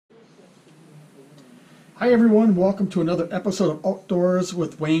Hi everyone, welcome to another episode of Outdoors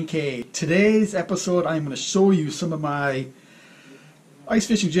with Wayne K. Today's episode I'm going to show you some of my ice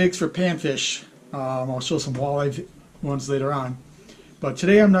fishing jigs for panfish. I'll show some walleye ones later on. But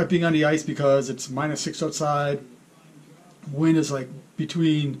today I'm not being on the ice because it's -6 outside. Wind is like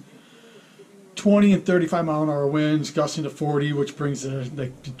between 20 and 35 mile an hour winds, gusting to 40, which brings it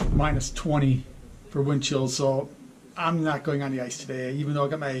like -20 for wind chills. So I'm not going on the ice today, even though I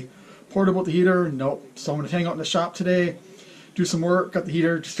got my portable heater. Nope. So I'm going to hang out in the shop today, do some work, got the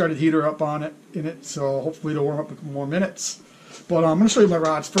heater, started the heater up on it, so hopefully it'll warm up a couple more minutes. But I'm going to show you my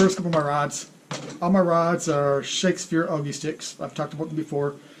rods first, a couple of my rods. All my rods are Shakespeare Ugly Sticks. I've talked about them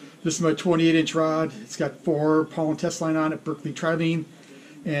before. This is my 28-inch rod. It's got 4 Paul and Test line on it, Berkeley Trilene.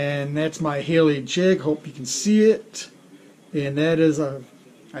 And that's my Haley jig. Hope you can see it. And that is,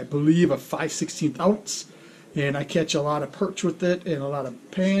 I believe, a 5/16 ounce. And I catch a lot of perch with it and a lot of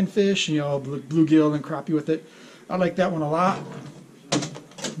panfish, you know, bluegill and crappie with it. I like that one a lot.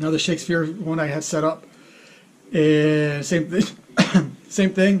 Another Shakespeare one I have set up. And same thing, same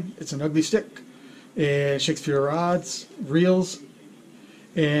thing. It's an ugly stick. And Shakespeare rods, reels.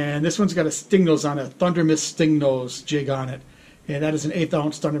 And this one's got a sting nose on it, Thunder Mist sting nose jig on it. And that is an 1/8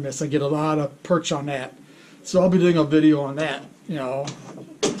 ounce Thunder Mist. I get a lot of perch on that. So I'll be doing a video on that, you know.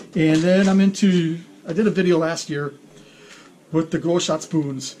 And then I did a video last year with the Glow Shot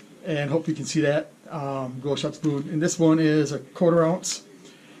spoons, and hope you can see that Glow Shot spoon. And this one is a 1/4 ounce,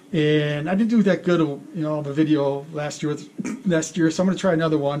 and I didn't do that good, you know, of a video last year. So I'm going to try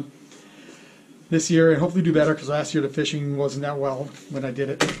another one this year and hopefully do better, because last year the fishing wasn't that well when I did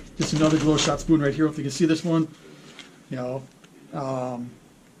it. Just another Glow Shot spoon right here. Hope you can see this one. You know,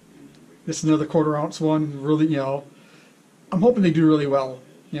 this is another 1/4 ounce one. Really, you know, I'm hoping they do really well.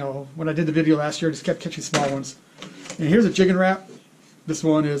 You know, when I did the video last year, I just kept catching small ones. And here's a jig and wrap. This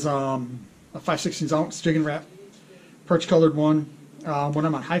one is a 5/16 ounce jig and wrap, perch colored one. When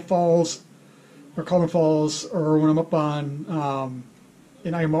I'm on high falls or Cullen Falls, or when I'm up on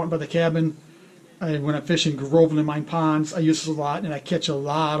in Iron Mountain by the cabin, when I'm fishing Groveland and Mine Ponds, I use this a lot, and I catch a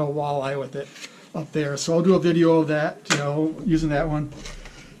lot of walleye with it up there. So I'll do a video of that, you know, using that one.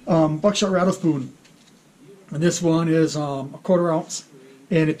 Buckshot rattle spoon, and this one is a 1/4 ounce.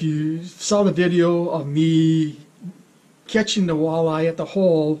 And if you saw the video of me catching the walleye at the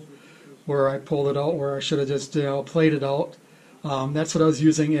hole where I pulled it out, where I should have just, you know, played it out, that's what I was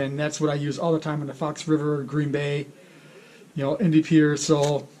using, and that's what I use all the time in the Fox River, Green Bay, you know, Indy Pier.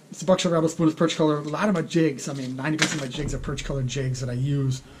 So it's a buckshot rattle spoon with perch color. A lot of my jigs, I mean, 90% of my jigs are perch colored jigs that I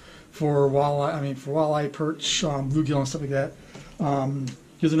use for walleye. I mean, for walleye, perch, bluegill, and stuff like that.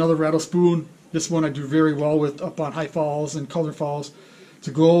 Here's another rattle spoon. This one I do very well with up on high falls and color falls. It's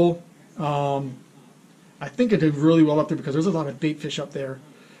a Glow. I think I did really well up there because there's a lot of bait fish up there.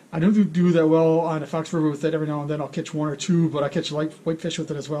 I don't do that well on the Fox River with it. Every now and then I'll catch 1 or 2, but I catch light whitefish with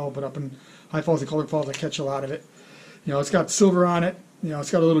it as well. But up in high falls and colored falls, I catch a lot of it. You know, it's got silver on it. You know,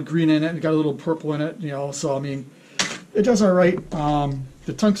 it's got a little green in it, and got a little purple in it. You know, so I mean, it does all right.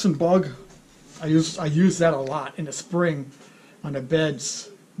 The tungsten bug, I use that a lot in the spring on the beds.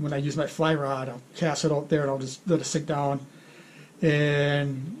 When I use my fly rod, I'll cast it out there and I'll just let it sink down.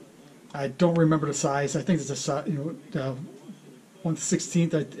 And I don't remember the size. I think it's a, you know,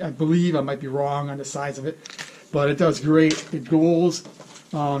 1/16. I believe I might be wrong on the size of it, but it does great. It goes.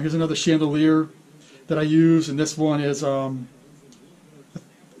 Here's another chandelier that I use, and this one is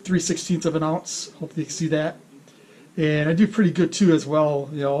 3/16 of an ounce. Hopefully you can see that. And I do pretty good too as well.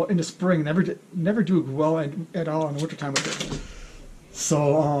 You know, in the spring, never do well at all in the wintertime with it.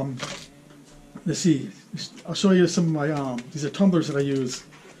 So let's see. I'll show you some of my, these are tumblers that I use.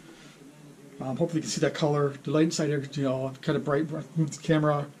 Hopefully you can see that color. The light inside here, you know, kind of bright. Move the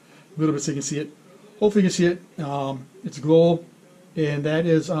camera a little bit so you can see it. Hopefully you can see it. It's Glow, and that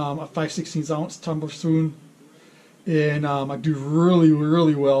is a 5/16 ounce tumbler spoon. And I do really,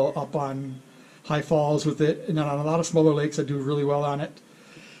 really well up on high falls with it. And then on a lot of smaller lakes, I do really well on it.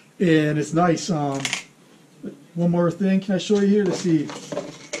 And it's nice. One more thing, can I show you here? Let's see.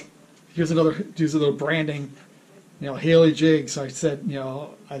 Here's a little branding, you know, Haley jigs. I said, you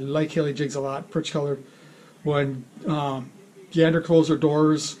know, I like Haley jigs a lot, perch color. When Gander closed their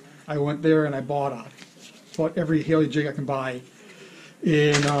doors, I went there and I bought every Haley jig I can buy.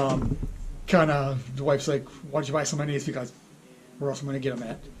 And kind of, the wife's like, why'd you buy so many? It's because, where else am I going to get them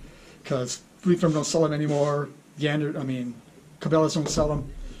at? Because Fleet Farm don't sell them anymore. Cabela's don't sell them.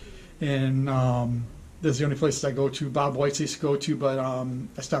 And this is the only places I go to. Bob White's I used to go to, but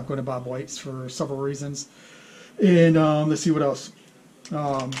I stopped going to Bob White's for several reasons. And let's see what else.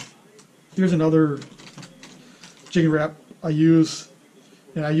 Here's another jig and wrap I use,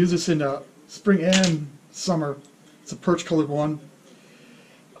 and I use this in the spring and summer. It's a perch colored one.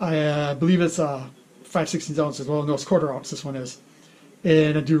 I believe it's 5/16 ounces. Well, no, it's quarter ounce. This one is,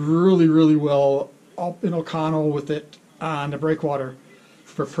 and I do really, really well up in O'Connell with it on the breakwater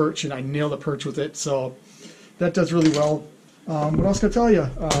for perch, and I nail the perch with it. So that does really well. What else can I tell you?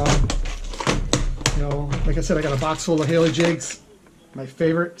 You know, like I said, I got a box full of Haley jigs, my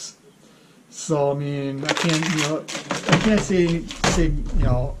favorites. So I mean, I can't say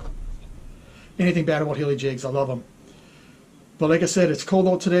anything bad about Haley jigs. I love them. But like I said, it's cold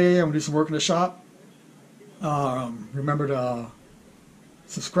out today. I'm gonna do some work in the shop. Remember to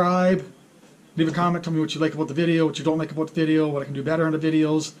subscribe, leave a comment, tell me what you like about the video, what you don't like about the video, what I can do better on the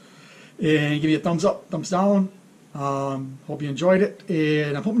videos, and give me a thumbs up, thumbs down. Hope you enjoyed it,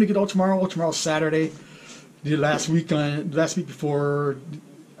 and I'm hoping to get out tomorrow. Tomorrow's Saturday. Did last week before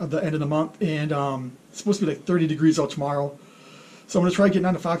the end of the month, and it's supposed to be like 30 degrees out tomorrow. So I'm gonna try getting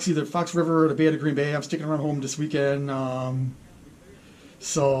on to either Fox River or the Bay of Green Bay. I'm sticking around home this weekend. I'm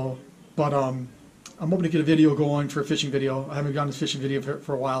hoping to get a video going for a fishing video. I haven't gotten this fishing video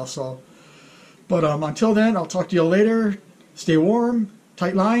for a while, so. But until then, I'll talk to you later. Stay warm,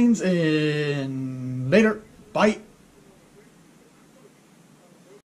 tight lines, and later. Bye.